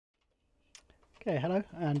Okay, hello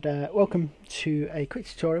and welcome to a quick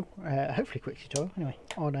tutorial, hopefully a quick tutorial anyway,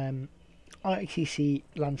 on ITC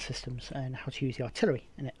Land Systems and how to use the artillery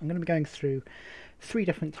in it. I'm going to be going through three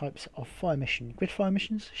different types of fire mission: grid fire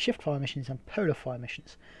missions, shift fire missions and polar fire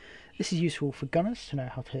missions. This is useful for gunners to know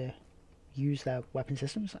how to use their weapon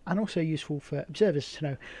systems, and also useful for observers to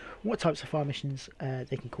know what types of fire missions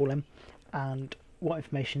they can call in and what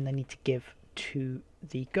information they need to give to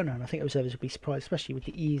the gunner. And I think observers would be surprised, especially with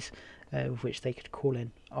the ease with which they could call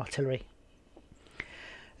in artillery.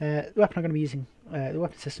 The weapon I'm going to be using, the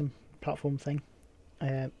weapon system platform thing,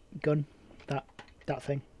 gun, that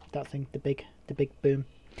thing, the big boom,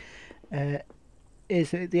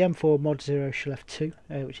 is the M4 Mod 0 Shalef 2,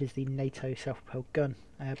 which is the NATO self-propelled gun.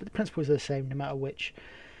 But the principles are the same no matter which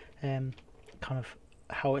kind of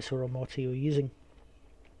howitzer or mortar you're using.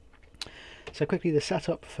 So quickly, the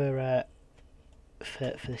setup for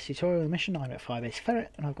this tutorial mission: I'm at Firebase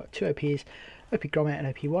Ferret and I've got two OPs, OP Grommet and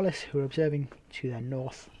OP Wallace, who are observing to their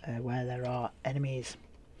north where there are enemies.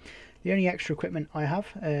 The only extra equipment I have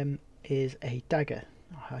is a dagger.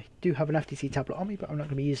 I do have an FTC tablet on me, but I'm not going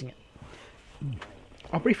to be using it.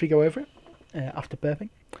 I'll briefly go over it after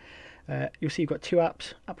burping. You'll see you've got two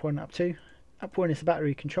apps, app 1 and app 2. App 1 is the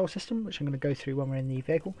battery control system, which I'm going to go through when we're in the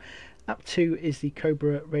vehicle. App 2 is the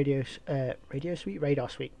Cobra radar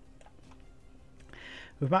suite,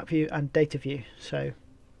 with map view and data view. So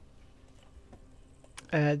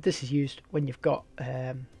this is used when you've got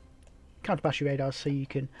counter battery radars, so you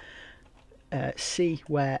can see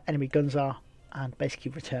where enemy guns are and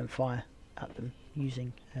basically return fire at them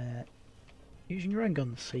using your own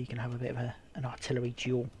guns, so you can have a bit of an artillery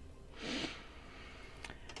duel.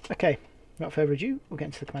 Okay, without further ado, we'll get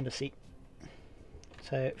into the commander seat.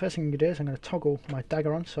 So first thing I'm going to do is I'm going to toggle my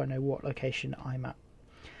dagger on so I know what location I'm at.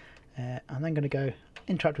 I'm then going to go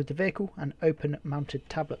interact with the vehicle and open mounted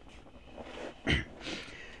tablet. So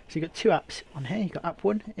you've got two apps on here. You've got app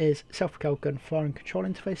 1 is self-propelled gun firing control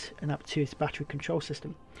interface, and app 2 is battery control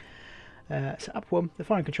system. So app 1, the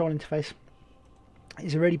firing control interface,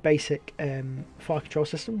 is a really basic fire control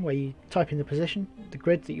system where you type in the position, the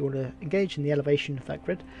grid that you want to engage, and the elevation of that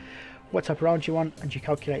grid, what type of round you want, and you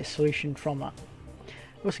calculate a solution from that.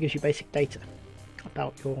 It also gives you basic data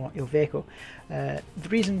about your vehicle. The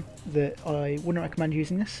reason that I wouldn't recommend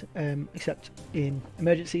using this, except in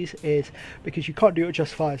emergencies, is because you can't do it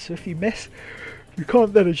just fire. So if you miss, you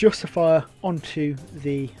can't then adjust the fire onto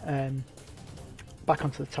the back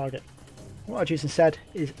onto the target. What I'd use instead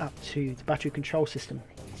is app 2, the battery control system.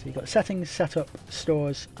 So you've got settings, setup,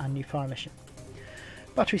 stores, and new fire mission.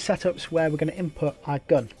 Battery setup's where we're going to input our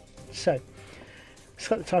gun. So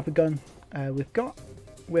select the type of gun we've got.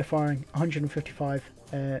 We're firing 155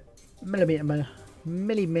 millimeter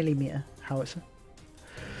howitzer,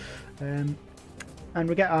 and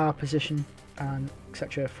we get our position and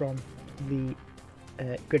etc. from the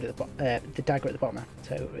grid at the the dagger at the bottom.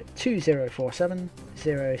 So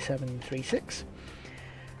 20470736,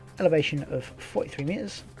 elevation of 43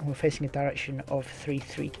 meters, and we're facing a direction of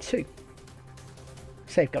 332.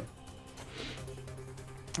 Save gun.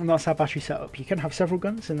 And that's our battery setup. You can have several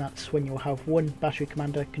guns, and that's when you'll have one battery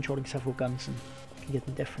commander controlling several guns and you can give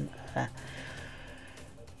them different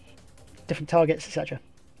targets, etc.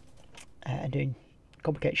 And doing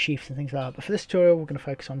complicated sheaths and things like that. But for this tutorial, we're going to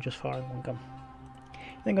focus on just firing one gun.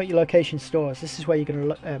 Then got your location stores. This is where you're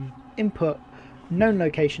going to input known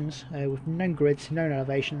locations with known grids, known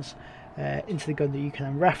elevations into the gun that you can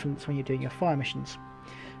then reference when you're doing your fire missions.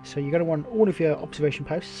 So you're going to want all of your observation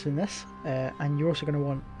posts in this, and you're also going to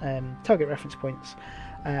want target reference points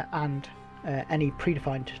and any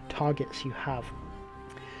predefined targets you have.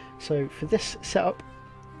 So for this setup,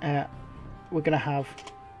 we're going to have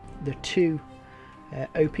the two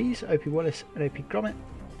OPs, OP Wallace and OP Grommet,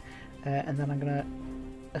 and then I'm going to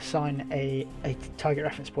assign a target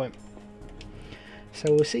reference point.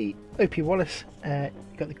 So we'll see OP Wallace,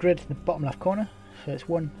 you've got the grid in the bottom left corner, so it's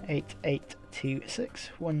 18826,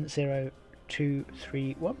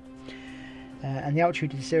 10231, and the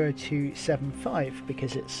altitude is 0275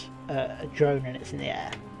 because it's a drone and it's in the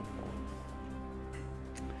air.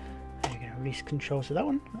 And you're going to release controls of that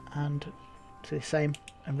one and do the same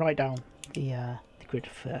and write down the grid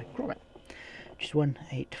for Grommet, which is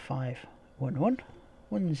 18511,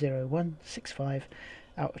 10165,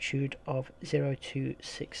 altitude of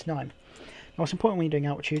 0269. Now, what's important when you're doing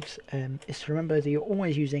altitudes is to remember that you're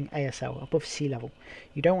always using ASL, above sea level.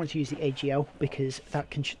 You don't want to use the AGL because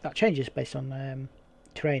that changes based on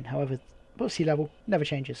terrain. However, above sea level never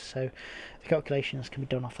changes, so the calculations can be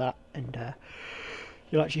done off that, and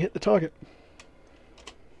you'll actually hit the target.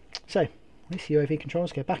 So, release the UAV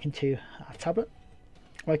controls, go back into our tablet,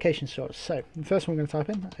 location source. So the first one we're going to type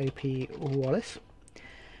in OP Wallace.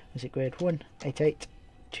 Is it grid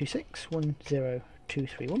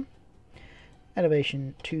 188261021,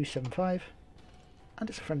 elevation 275, and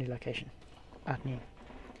it's a friendly location. Add new.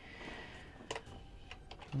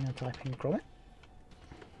 I'm going to type in grommet.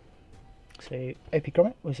 So OP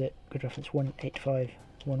grommet was at grid reference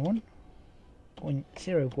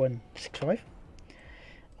 18511.0165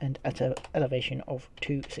 and at an elevation of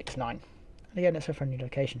 269. And again, it's a friendly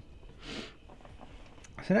location.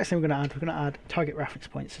 So next thing we're going to add target reference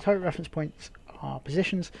points. So target reference points are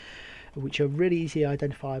positions which are really easily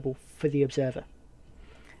identifiable for the observer.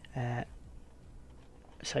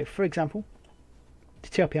 So for example, the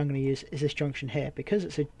TRP I'm going to use is this junction here. Because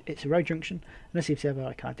it's a road junction, and as the observer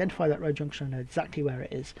I can identify that road junction, I know exactly where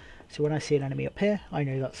it is. So when I see an enemy up here, I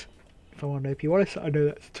know that's, if I'm on OP Wallace, I know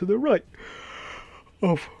that's to the right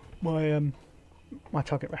of my my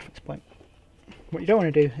target reference point. What you don't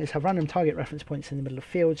want to do is have random target reference points in the middle of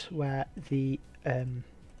fields where the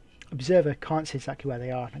observer can't see exactly where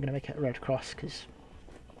they are. I'm going to make it a road cross because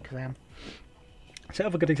I am. So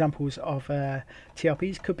other good examples of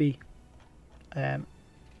TRPs could be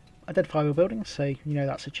identifiable buildings, so you know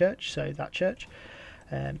that's a church, so that church,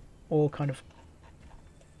 or kind of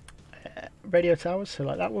radio towers, so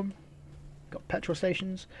like that one. Got petrol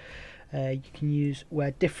stations. You can use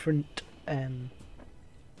where different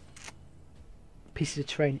pieces of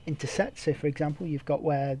terrain intersect. So for example, you've got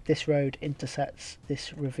where this road intersects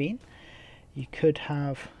this ravine. You could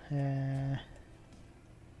have try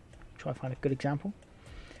to find a good example.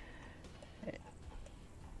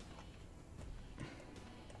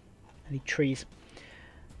 Any trees.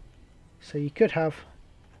 So you could have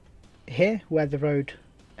here where the road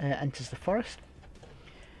enters the forest.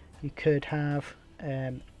 You could have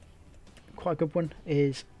quite a good one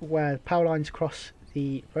is where power lines cross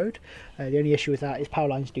the road. The only issue with that is power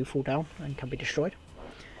lines do fall down and can be destroyed.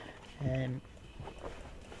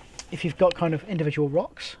 If you've got kind of individual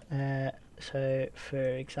rocks, so for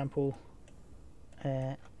example,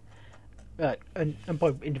 and by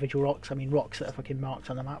individual rocks I mean rocks that are fucking marked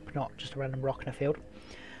on the map, not just a random rock in a field,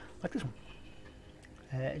 like this one.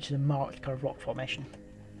 It's just a marked kind of rock formation.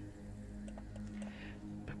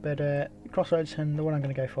 But crossroads, and the one I'm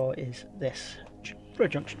going to go for is this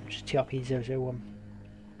road junction, which is TRP001.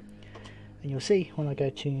 And you'll see when I go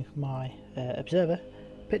to my observer,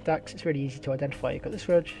 pit DAX, it's really easy to identify. You've got this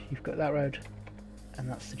road, you've got that road, and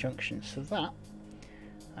that's the junction. So that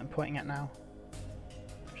I'm pointing at now.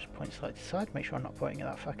 Just point slightly to the side, make sure I'm not pointing at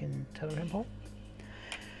that fucking telephone pole.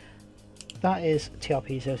 That is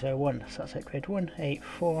TRP001, so that's at grid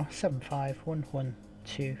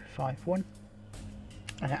 184751121,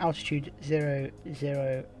 and at altitude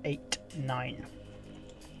 0089.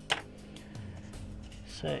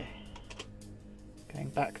 So going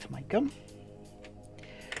back to my gun,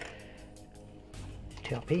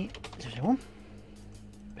 TRP001,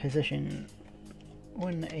 position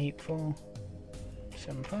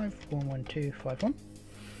 184751121,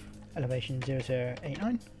 elevation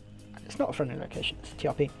 0089. It's not a friendly location, it's a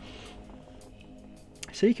TRP.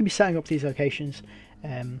 So you can be setting up these locations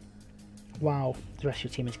while the rest of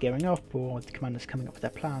your team is gearing up, or the commander's coming up with their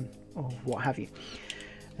plan, or what have you.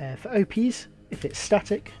 For OPs, if it's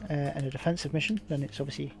static and a defensive mission, then it's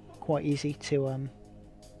obviously quite easy to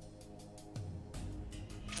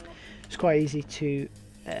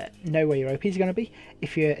know where your OPs are going to be.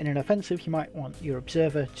 If you're in an offensive, you might want your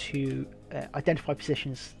observer to identify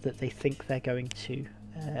positions that they think they're going to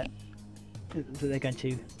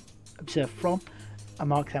observe from, and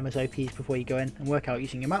mark them as OPs before you go in, and work out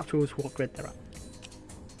using your map tools what grid they're at.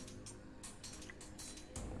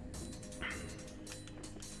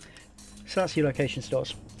 So that's your location stores.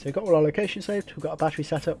 So we've got all our locations saved, we've got our battery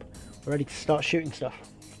set up, we're ready to start shooting stuff.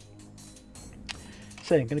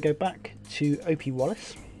 So I'm going to go back to OP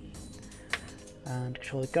Wallace and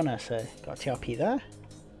control the gunner. So got a TRP there,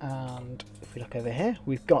 and if we look over here,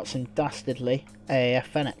 we've got some dastardly AAF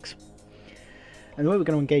Fennecs. And the way we're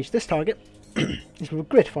going to engage this target is with a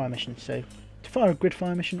grid fire mission. So to fire a grid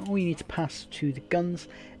fire mission, all you need to pass to the guns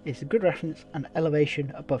is the grid reference and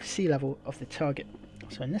elevation above sea level of the target.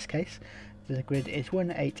 So in this case, the grid is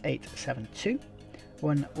 18872,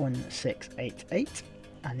 11688,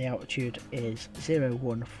 and the altitude is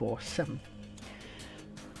 0147.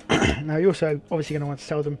 Now you're also obviously going to want to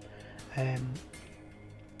tell them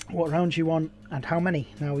what rounds you want and how many.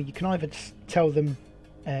 Now you can either tell them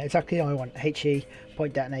exactly I want HE,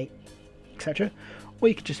 point detonate, etc., or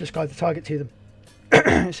you can just describe the target to them.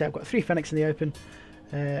 So I've got 3 Fennecs in the open,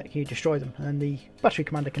 can you destroy them? And then the battery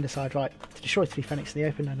commander can decide, right, to destroy 3 Fennecs in the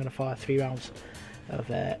open, I'm going to fire 3 rounds of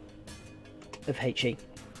HE.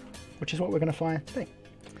 which is what we're going to fire today.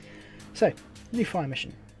 So, new fire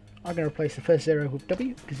mission. I'm going to replace the first 0 with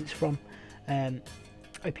W because it's from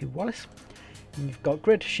OP Wallace. And you've got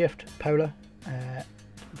grid, shift, polar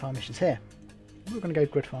fire missions here. We're going to go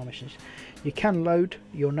grid fire missions. You can load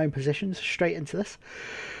your known positions straight into this.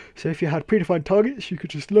 So if you had predefined targets, you could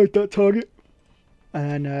just load that target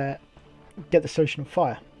and get the solution on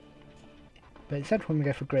fire. But instead, when we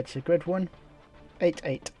go for grid, so grid 1,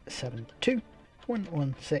 8872,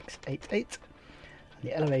 11688, and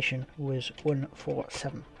the elevation was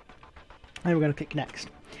 147. And we're going to click next.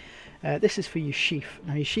 This is for your sheaf.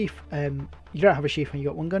 Now your sheaf, you don't have a sheaf when you've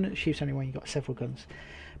got one gun. Sheaf's only when you've got several guns.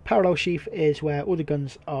 Parallel sheaf is where all the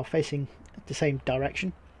guns are facing the same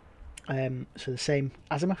direction, so the same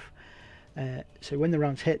azimuth. So when the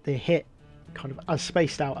rounds hit, they hit kind of as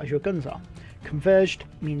spaced out as your guns are. Converged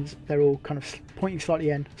means they're all kind of pointing slightly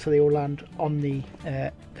in, so they all land on the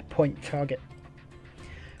point target.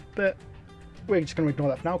 But we're just going to ignore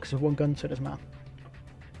that for now because of one gun, so it doesn't matter.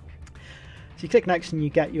 So you click next and you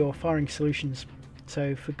get your firing solutions.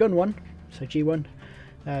 So for gun 1, so G1,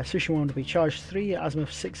 solution 1 will be charge 3,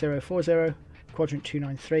 azimuth 6040, quadrant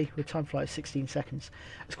 293 with time flight of 16 seconds.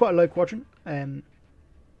 It's quite a low quadrant.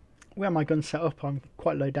 Where my gun's set up, I'm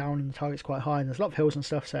quite low down and the target's quite high and there's a lot of hills and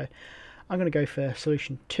stuff, so I'm going to go for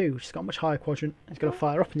solution 2, which has got a much higher quadrant. It's going to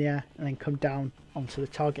fire up in the air and then come down onto the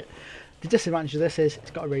target. The disadvantage of this is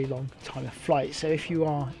it's got a really long time of flight, so if you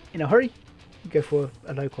are in a hurry, you go for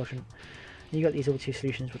a low quadrant. And you've got these other two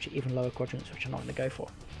solutions which are even lower quadrants, which I'm not going to go for.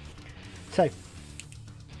 So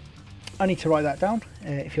I need to write that down.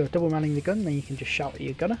 If you're double manning the gun, then you can just shout at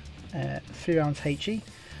your gunner. 3 rounds HE,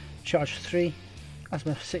 charge 3,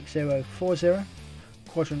 azimuth 6040,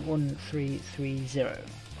 quadrant 1330.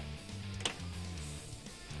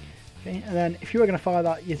 Okay, and then if you were going to fire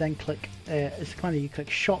that, you then click, as a commander, you click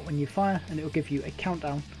shot when you fire, and it will give you a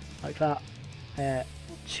countdown like that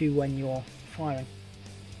to when you're firing,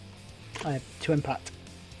 to impact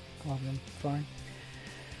rather than firing.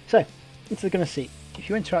 So into the gunner seat. If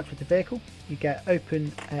you interact with the vehicle, you get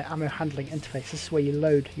open ammo handling interface. This is where you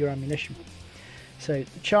load your ammunition. So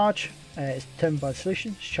the charge is determined by the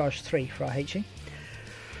solution. It's charge 3 for our HE.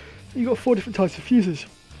 You've got 4 different types of fuses.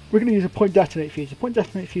 We're going to use a point detonate fuse. A point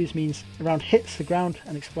detonate fuse means the round hits the ground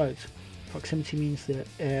and explodes. Proximity means that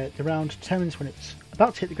the round determines when it's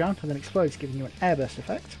about to hit the ground and then explodes, giving you an airburst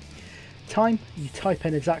effect. Time, you type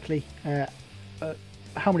in exactly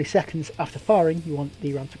how many seconds after firing you want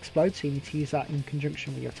the round to explode, so you need to use that in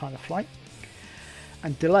conjunction with your time of flight.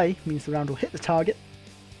 And delay means the round will hit the target,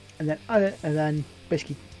 and then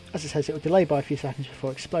basically, as it says, it will delay by a few seconds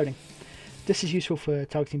before exploding. This is useful for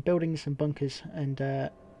targeting buildings and bunkers and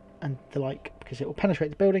the like, because it will penetrate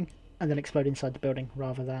the building and then explode inside the building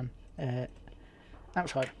rather than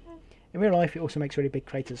outside. In real life, it also makes really big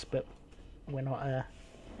craters, but we're not.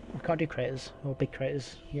 We can't do craters or big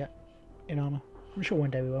craters yet in ArmA. I'm sure one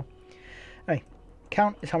day we will. Anyway,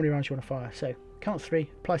 count is how many rounds you want to fire. So count 3,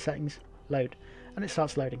 apply settings, load, and it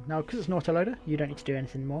starts loading. Now, because it's an auto-loader, you don't need to do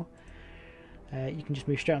anything more. You can just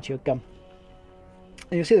move straight onto your gun.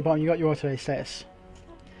 And you'll see at the bottom, you've got your auto status.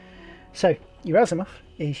 So your azimuth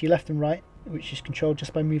is your left and right, which is controlled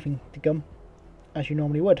just by moving the gun as you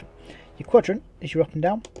normally would. Your quadrant is your up and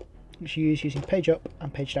down, which you use using page up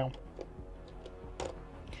and page down.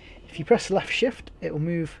 If you press left shift, it will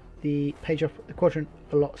move the page up the quadrant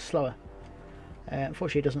a lot slower.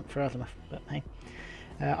 Unfortunately it doesn't for azimuth, but hey.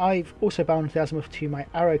 I've also bound the azimuth to my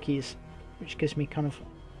arrow keys, which gives me kind of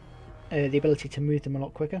the ability to move them a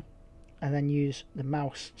lot quicker, and then use the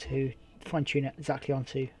mouse to fine tune it exactly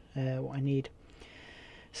onto what I need.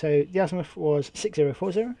 So the azimuth was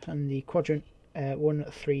 6040 and the quadrant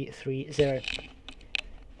 1330.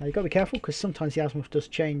 Now you've got to be careful because sometimes the azimuth does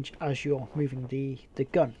change as you're moving the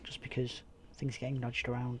gun, just because things are getting nudged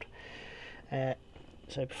around.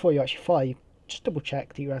 So before you actually fire, you just double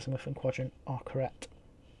check that your azimuth and quadrant are correct.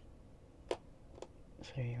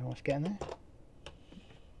 So you almost get in there.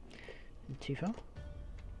 Not too far.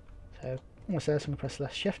 So almost there, so I'm going to press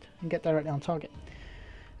left shift and get directly on target.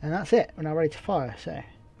 And that's it, we're now ready to fire. So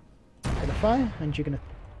you're going to fire, and you're going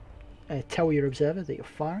to tell your observer that you're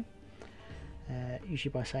firing,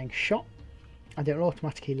 usually by saying shot, and it will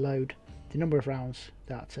automatically load the number of rounds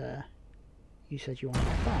that you said you wanted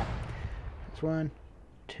to fire. That's 1,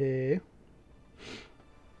 2,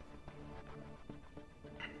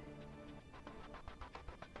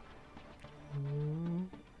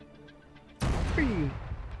 3.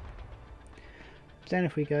 Then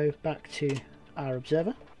if we go back to our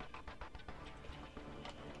observer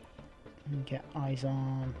and get eyes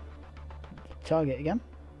on the target again,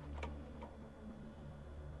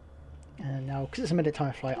 and Now, because it's a minute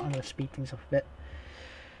time flight, I'm going to speed things up a bit.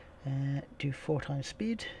 Do 4 times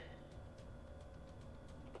speed.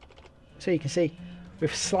 So you can see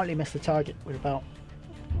we've slightly missed the target. We're about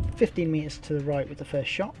 15 meters to the right with the first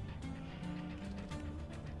shot.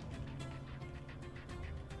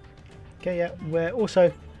 Okay, yeah, we're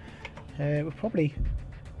also we're probably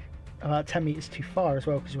about 10 meters too far as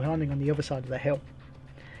well, because we're landing on the other side of the hill.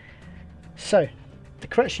 So the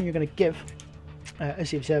correction you're going to give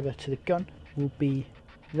as the observer to the gun will be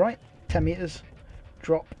right 10 meters,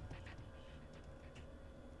 drop,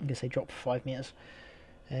 I'm going to say drop 5 meters.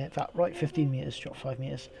 In fact, right 15 meters, drop 5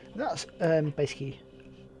 meters. That's basically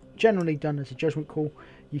generally done as a judgment call.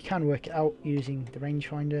 You can work it out using the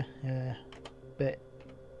rangefinder, but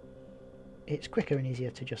it's quicker and easier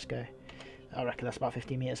to just go, I reckon that's about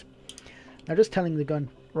 15 meters. Now, just telling the gun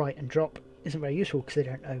right and drop isn't very useful because they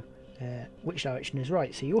don't know which direction is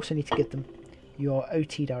right. So you also need to give them your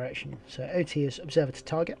OT direction. So OT is observer to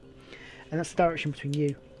target, and that's the direction between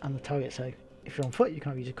you and the target. So if you're on foot, you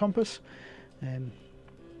can use a compass,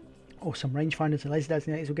 or some rangefinders and laser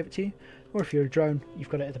designators will give it to you. Or if you're a drone, you've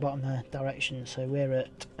got it at the bottom there, direction. So we're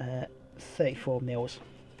at 34 mils.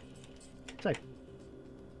 So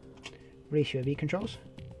release UAV controls.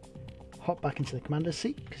 Hop back into the commander's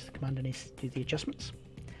seat because the commander needs to do the adjustments.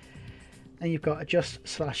 And you've got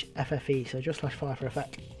adjust/FFE, so adjust/fire for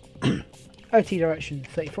effect. OT direction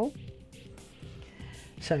 34.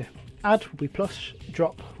 So add will be plus,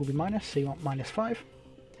 drop will be minus, so you want -5.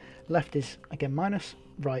 Left is again minus,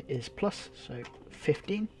 right is plus, so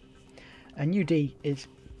 15. And UD is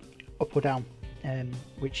up or down,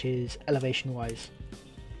 which is elevation wise.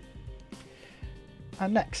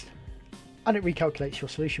 And next, and it recalculates your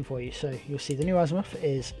solution for you. So you'll see the new azimuth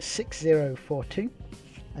is 6042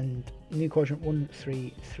 and new quadrant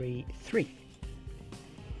 1333.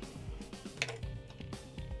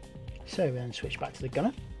 So we then switch back to the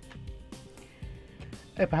gunner.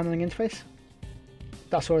 Open handling interface.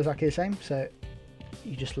 That's all exactly the same, so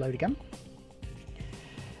you just load again.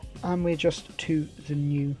 And we adjust to the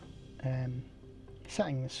new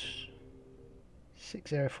settings.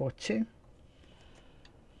 6042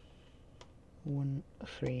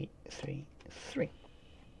 1333,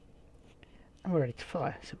 and we're ready to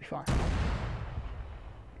fire, so we fire.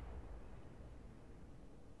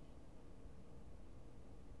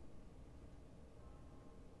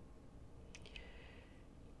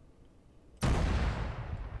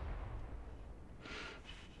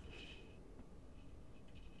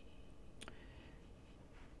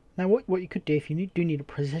 Now what you could do if you do need a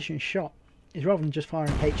precision shot is, rather than just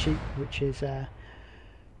firing HE, which is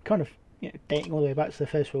kind of dating all the way back to the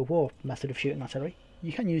First World War method of shooting artillery,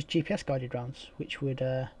 you can use GPS guided rounds, which would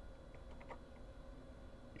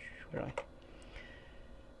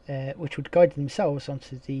guide themselves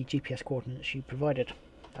onto the GPS coordinates you provided.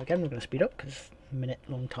 Again, we're going to speed up because it's a minute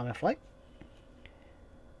long time of flight,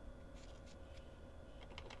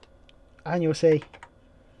 and you'll see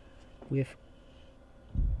we've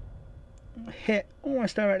hit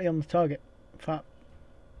almost directly on the target. In fact,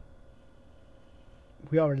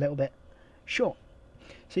 we are a little bit short,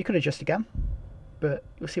 so you could adjust again, but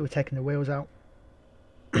you'll see we're taking the wheels out.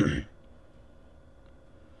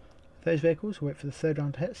 Those vehicles, we'll wait for the third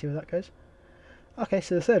round to hit, see where that goes. Okay,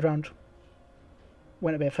 so the third round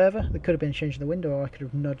went a bit further. There could have been a change in the wind, or I could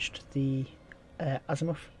have nudged the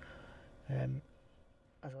azimuth as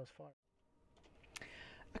I was firing.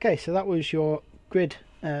 Okay, so that was your grid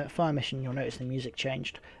fire mission. You'll notice the music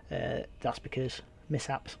changed. That's because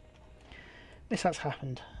mishaps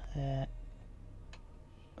happened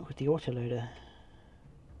with the autoloader.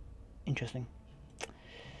 Interesting.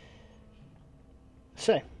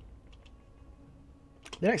 So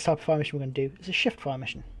the next type of fire mission we're going to do is a shift fire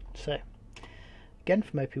mission. So again,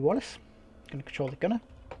 from OP Wallace, I'm going to control the gunner,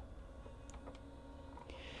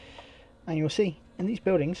 and you'll see in these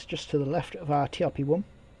buildings just to the left of our TRP-1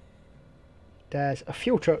 there's a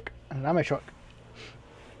fuel truck and an ammo truck.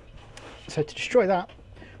 So to destroy that,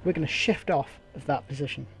 we're going to shift off of that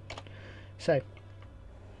position. So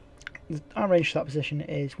our range to that position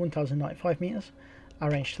is 1095 meters.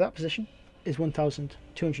 Our range to that position is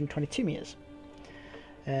 1222 meters.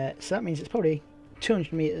 So that means it's probably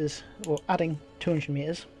 200 meters, or adding 200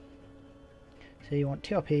 meters. So you want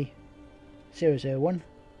TRP 001,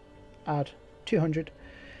 add 200,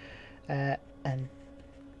 and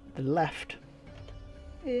the left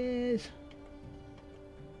is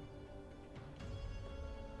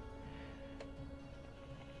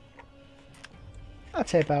I'd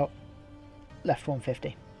say about left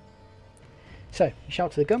 150. So you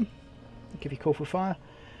shout to the gun, give you call for fire,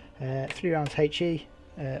 3 rounds HE,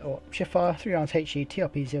 or shift fire, 3 rounds HE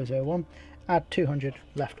TRP 001, add 200,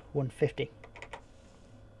 left 150.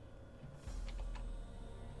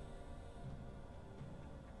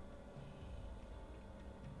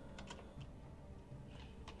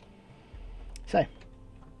 So,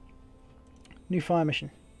 new fire mission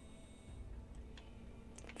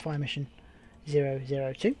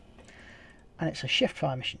 002, and it's a shift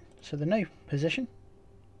fire mission. So the new position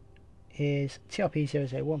is TRP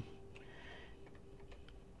 001.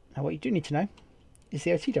 Now what you do need to know is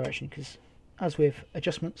the OT direction, because as with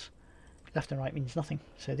adjustments, left and right means nothing.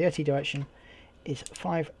 So the OT direction is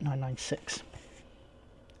 5996.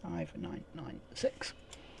 5996.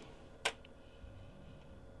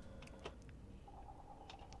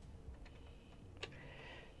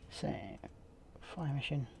 So, fire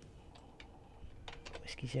mission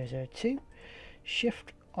Whiskey 002,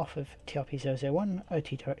 shift off of TRP 001,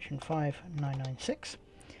 OT direction 5996,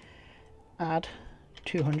 add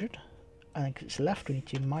 200, I think it's left, we need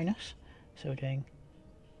to do minus, so we're doing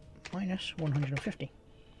minus 150.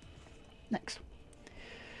 Next.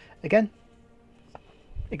 Again,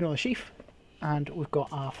 ignore the sheaf, and we've got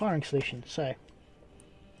our firing solution. So,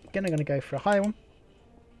 again I'm going to go for a higher one,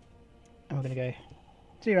 and we're going to go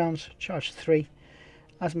 3 rounds, charge 3,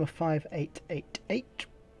 azimuth 5888,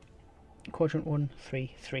 quadrant 1,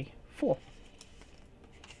 3, 3, 4.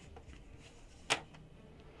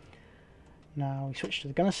 Now we switch to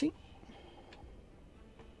the gunner seat.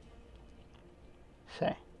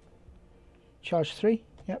 So, charge 3,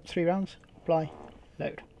 yep, 3 rounds, apply,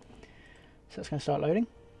 load. So that's going to start loading.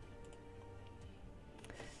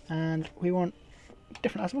 And we want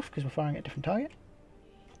different azimuth because we're firing at a different target.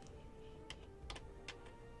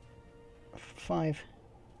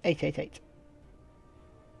 5888.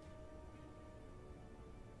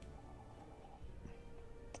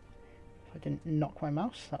 If I didn't knock my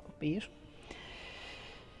mouse, that would be useful.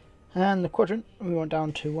 And the quadrant we want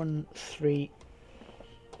down to 1, 3,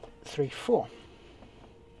 3, 4.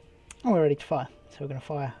 And we're ready to fire. So we're going to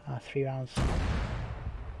fire 3 rounds.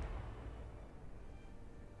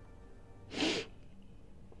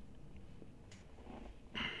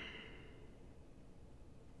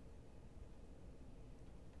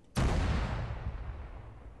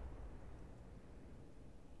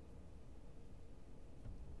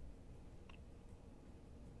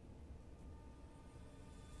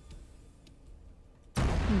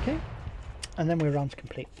 Okay, and then we're rounds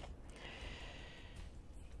complete.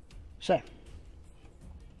 So, let's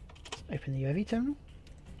open the UAV terminal,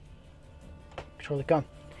 control the gun.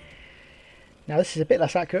 Now this is a bit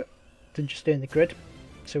less accurate than just doing the grid,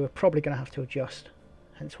 so we're probably going to have to adjust,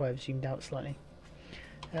 hence why I've zoomed out slightly.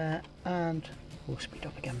 And we'll speed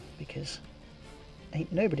up again, because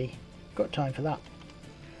ain't nobody got time for that.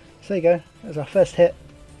 So there you go, there's our first hit.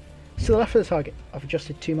 Still left of the target, I've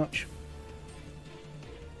adjusted too much.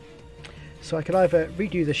 So I could either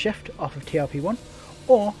redo the shift off of TRP1,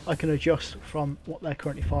 or I can adjust from what they're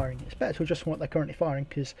currently firing. It's better to adjust from what they're currently firing,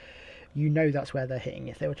 because you know that's where they're hitting.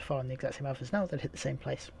 If they were to fire on the exact same alpha as now, they'd hit the same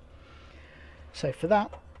place. So for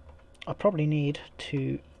that, I probably need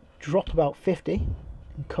to drop about 50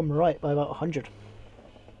 and come right by about 100.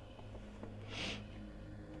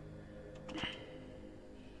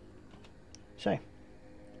 So,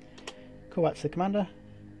 call back to the commander,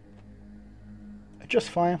 adjust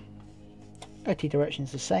fire. OT direction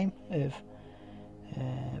is the same of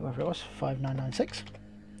whatever it was, 5996.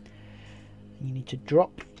 And you need to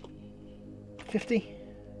drop 50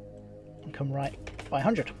 and come right by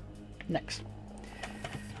 100. Next.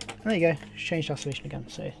 And there you go, changed our solution again.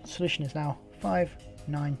 So the solution is now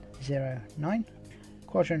 5909,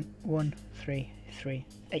 quadrant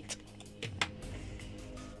 1338.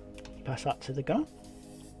 Pass that to the gunner.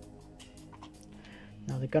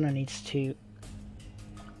 Now the gunner needs to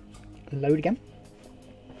load again.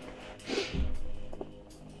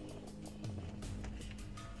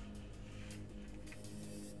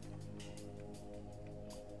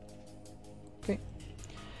 Okay,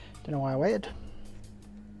 don't know why I waited.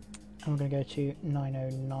 And we're going to go to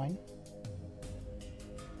 909,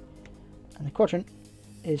 and the quadrant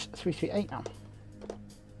is 338 now.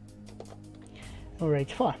 And we're ready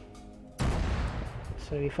to fire.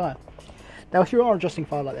 So we fire. Now if you are adjusting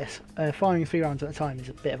fire like this, firing 3 rounds at a time is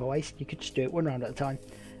a bit of a waste. You could just do it 1 round at a time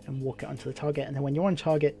and walk it onto the target, and then when you're on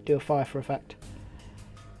target, do a fire for effect.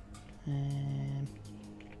 Oh,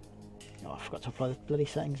 I forgot to apply the bloody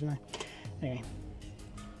settings, didn't I? Anyway.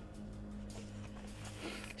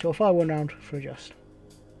 So I'll fire 1 round for adjust.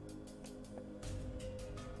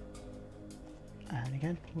 And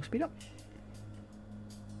again, we'll speed up.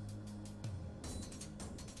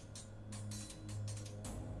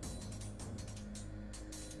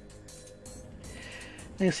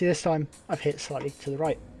 you'll see this time I've hit slightly to the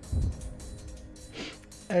right.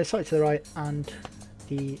 Slightly to the right, and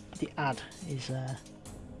the add is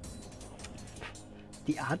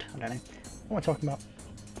the add. I don't know. What am I talking about?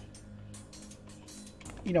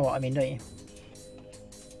 You know what I mean, don't you?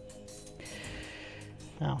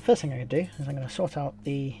 Now, first thing I'm going to do is I'm going to sort out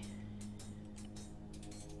the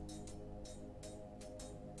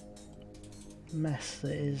mess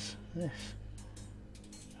that is this.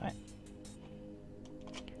 Right.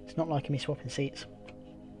 It's not liking me swapping seats.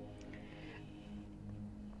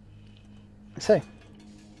 So,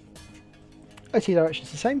 OT direction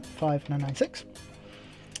is the same, 5996,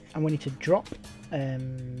 and we need to drop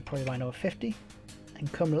probably by another 50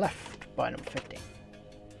 and come left by another 50.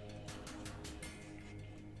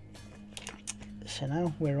 So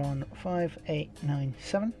now we're on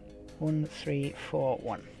 5897,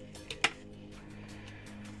 1341.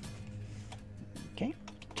 Okay,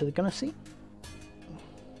 to the gunner seat.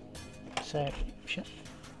 So,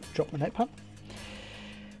 drop my notepad.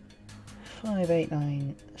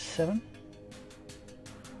 5897.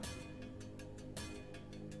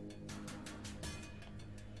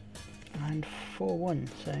 And 41.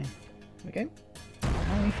 So, there we go.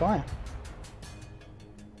 And we fire.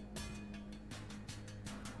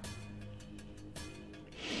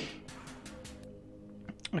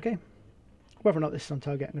 Okay, whether or not this is on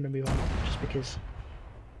target, I'm going to move on just because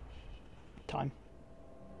time.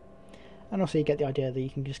 And also you get the idea that you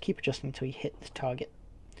can just keep adjusting until you hit the target.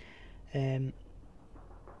 This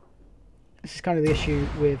is kind of the issue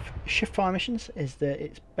with shift fire missions, is that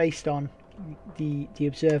it's based on the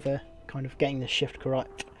observer kind of getting the shift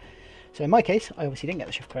correct. So in my case, I obviously didn't get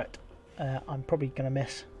the shift correct. I'm probably going to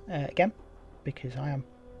miss again, because I am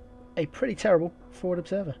a pretty terrible forward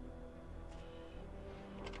observer.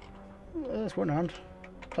 There's one round,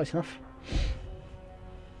 close enough.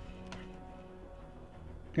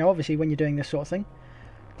 Now obviously when you're doing this sort of thing,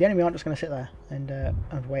 the enemy aren't just going to sit there and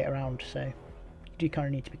wait around, so you do kind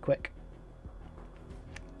of need to be quick.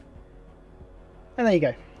 And there you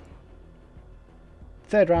go.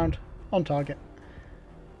 Third round, on target.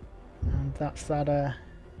 And that's that, that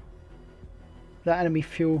enemy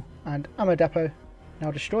fuel and ammo depot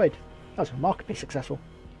now destroyed. That was remarkably successful.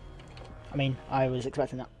 I mean, I was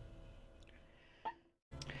expecting that.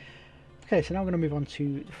 Okay, so now I'm going to move on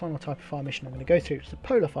to the final type of fire mission I'm going to go through. It's the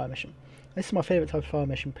polar fire mission. This is my favourite type of fire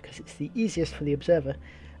mission because it's the easiest for the observer,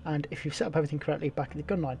 and if you've set up everything correctly back at the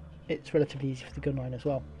gun line, it's relatively easy for the gun line as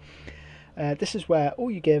well. This is where all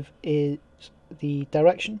you give is the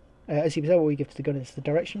direction. As the observer, all you give to the gun is the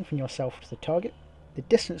direction from yourself to the target, the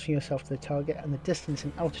distance from yourself to the target, and the distance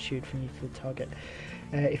in altitude from you to the target.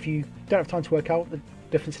 If you don't have time to work out the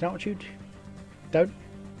difference in altitude, don't.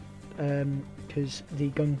 Because the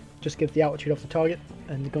gun just gives the altitude of the target,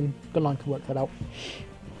 and the gun line can work that out.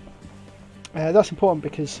 That's important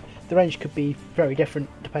because the range could be very different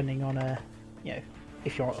depending on you know,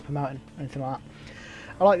 if you're up a mountain or anything like that.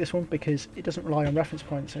 I like this one because it doesn't rely on reference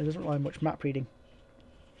points and it doesn't rely on much map reading,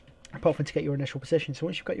 apart from to get your initial position. So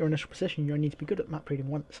once you've got your initial position, you only need to be good at map reading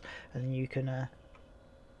once, and then you can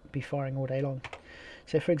be firing all day long.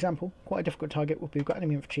 So for example, quite a difficult target would be, we've got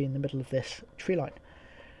enemy infantry in the middle of this tree line.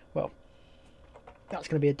 Well, that's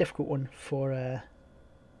going to be a difficult one for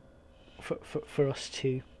us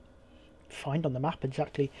to find on the map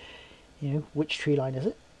exactly, you know, which tree line is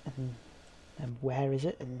it, and where is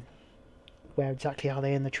it, and where exactly are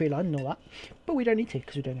they in the tree line and all that. But we don't need to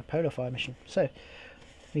because we're doing a polar fire mission. So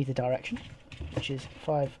we need the direction, which is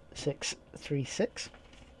 5636,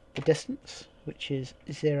 the distance, which is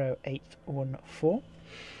 0814,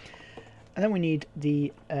 and then we need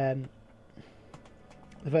the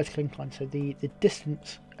vertical incline, so the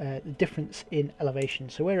distance, the difference in elevation.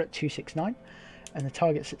 So we're at 269 and the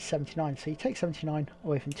target's at 79, so you take 79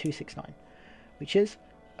 away from 269, which is,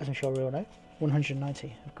 as I'm sure we all know,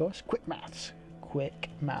 190. Of course, quick maths. So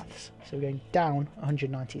we're going down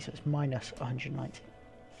 190, so it's minus 190.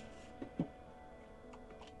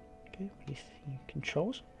 Okay, these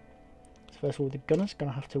controls. So first of all, the gunner's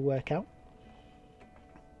going to have to work out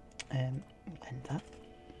and that.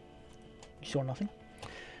 You saw nothing.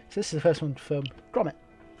 So this is the first one from Grommet.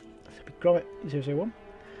 So Grommet 001.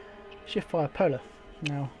 Shift fire polar.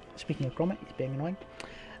 Now, speaking of Grommet, he's being annoying.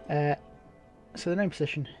 So the name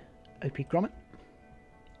position, OP Grommet.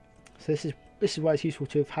 So this is why it's useful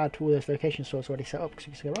to have had all those location stores already set up, because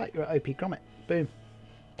you can say, right, you're at OP Grommet. Boom.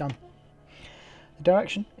 Done. The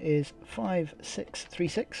direction is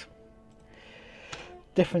 5636.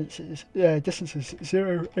 Distance is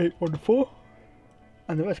 0814.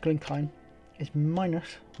 And the vertical incline is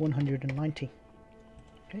minus 190.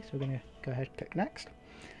 Okay, so we're going to go ahead and click next.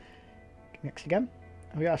 Next again.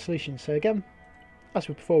 we got our solution. So again, as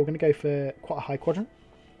with before, we're going to go for quite a high quadrant.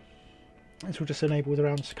 This will just enable the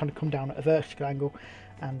rounds to kind of come down at a vertical angle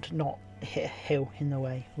and not hit a hill in the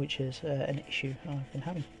way, which is an issue I've been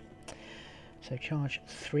having. So charge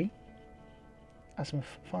 3,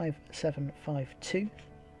 azimuth 5752,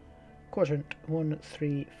 quadrant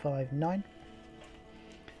 1359,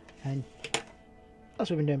 and as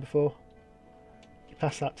we've been doing before, you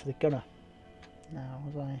pass that to the gunner. Now,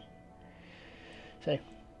 so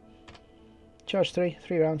charge 3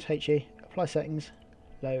 rounds HE, apply settings,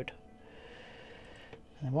 load.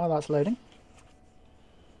 And then while that's loading,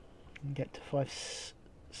 you can get to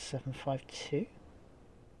 5752, which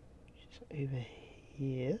is over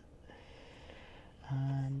here,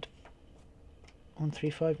 and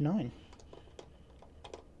 1359.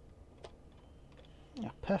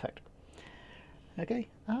 Yeah, perfect. Okay,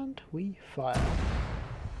 and we fire.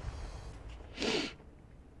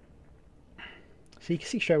 So you can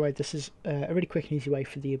see straight away this is a really quick and easy way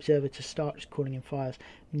for the observer to start just calling in fires.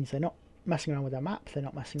 It means they're not messing around with their map, they're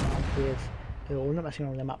not messing around with, or not messing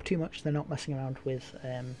around with their map too much, they're not messing around with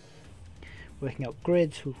working out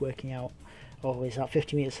grids, with working out, oh, is that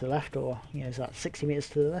 50 metres to the left, or is that 60 metres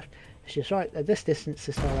to the left. It's just right at this distance,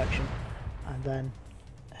 this direction, and then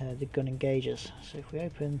the gun engages. So if we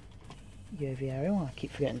open UAV aerial, I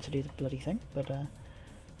keep forgetting to do the bloody thing, but that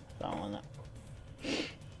one, that.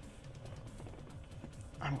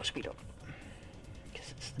 And we'll speed up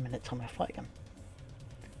because it's the minute time I fight again.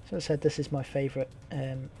 So as I said, this is my favourite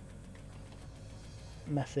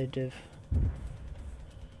method of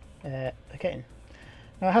locating.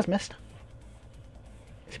 Now it has missed.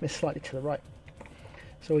 It's missed slightly to the right.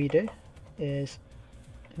 So all you do is,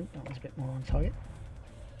 that one's a bit more on target.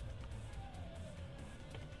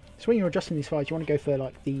 So when you're adjusting these fires, you want to go for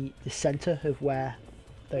like the centre of where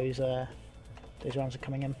those rounds are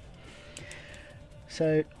coming in.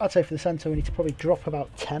 So I'd say for the centre we need to probably drop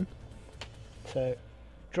about 10. So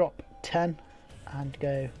drop 10 and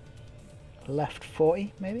go left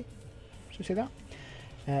 40 maybe. Should we see that?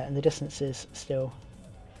 And the distance is still,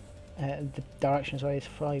 the direction as well is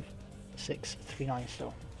 5639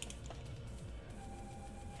 still.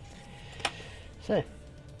 So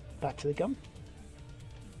back to the gun.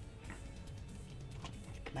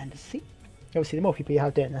 Command C. Obviously the more people you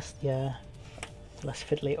have doing this, the less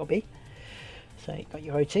fiddly it'll be. So you've got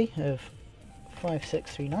your OT of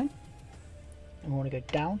 5639, and we want to go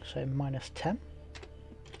down, so minus 10,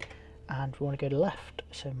 and we want to go left,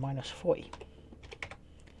 so minus 40.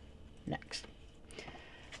 Next.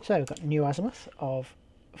 So we've got new azimuth of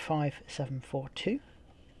 5742,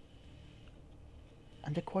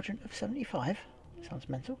 and a quadrant of 75. Sounds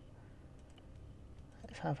mental.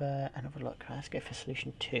 Let's have another look. Let's go for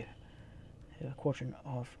solution 2. So a quadrant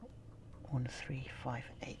of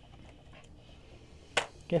 1358.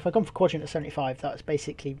 If I'd gone for quadrant of 75, that's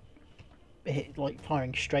basically hit, like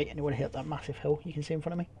firing straight, and it would have hit that massive hill you can see in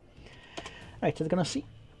front of me. Right, so they're going to see.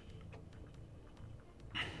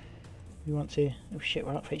 We want to. Oh shit,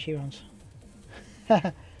 we're up for HE rounds.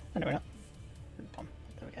 No, we're not. There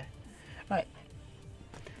we go. Right.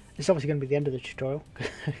 This is obviously going to be the end of the tutorial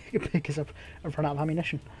because I've run out of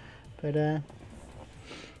ammunition. But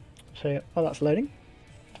so while that's loading,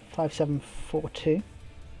 5742.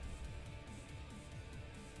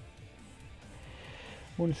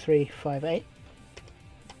 1358,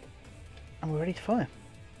 and we're ready to fire.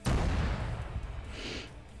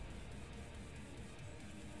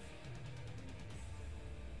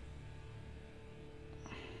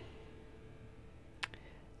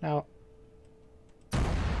 Now,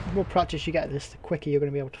 the more practice you get at this, the quicker you're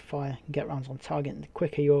going to be able to fire and get rounds on target, and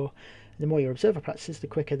the more your observer practices, the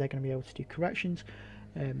quicker they're going to be able to do corrections,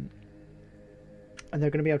 and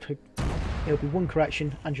they're going to be able to. It'll be one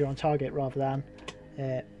correction and you're on target rather than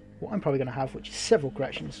what I'm probably going to have, which is several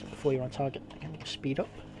corrections before you're on target. Again, we'll speed up,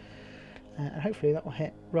 and hopefully that will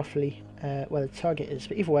hit roughly where the target is.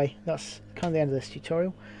 But either way, that's kind of the end of this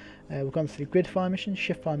tutorial. We've gone through grid fire missions,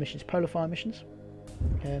 shift fire missions, polar fire missions.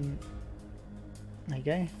 There you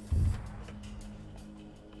go.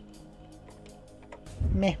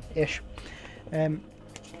 Meh-ish. And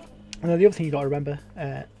then the other thing you've got to remember,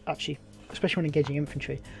 actually, especially when engaging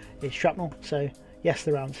infantry, is shrapnel. So yes,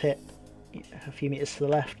 the rounds hit a few meters to the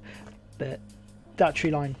left, but that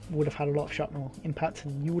tree line would have had a lot of shrapnel impact,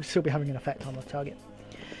 and you would still be having an effect on the target.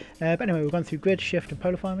 But anyway, we've gone through grid, shift, and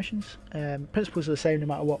polar fire missions. Principles are the same no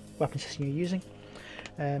matter what weapon system you're using.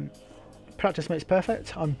 Practice makes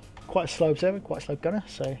perfect. I'm quite a slow observer, quite a slow gunner,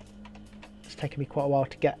 so it's taken me quite a while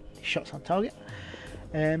to get shots on target.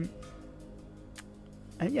 And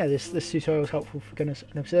And yeah, this tutorial is helpful for gunners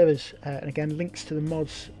and observers. And again, links to the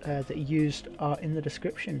mods that are used are in the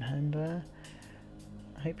description. And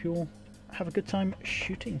I hope you all have a good time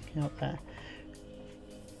shooting out there.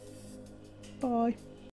 Bye.